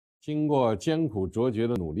经过艰苦卓绝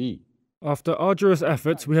的努力， After arduous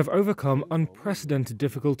efforts, we have overcome unprecedented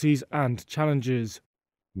difficulties and challenges,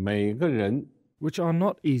 每个人 which are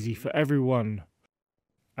not easy for everyone.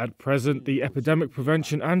 At present, the epidemic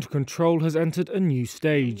prevention and control has entered a new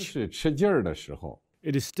stage. 是吃劲儿的时候，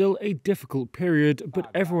 It is still a difficult period,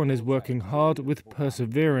 but everyone is working hard with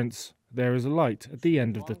perseverance. There is a light at the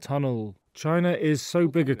end of the tunnel. China is so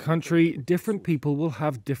big a country, different people will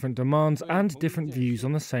have different demands and different views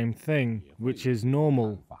on the same thing, which is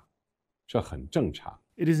normal. 这很正常。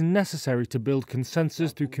 It is necessary to build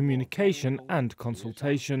consensus through communication and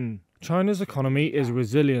consultation. China's economy is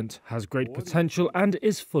resilient, has great potential, and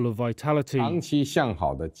is full of vitality. 长期向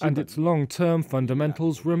好的基 And 本， its long-term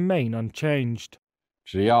fundamentals remain unchanged.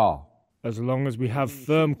 只要 As long as we have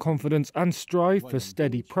firm confidence and strive for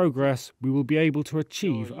steady progress, we will be able to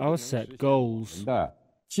achieve our set goals. 的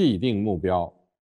既定目标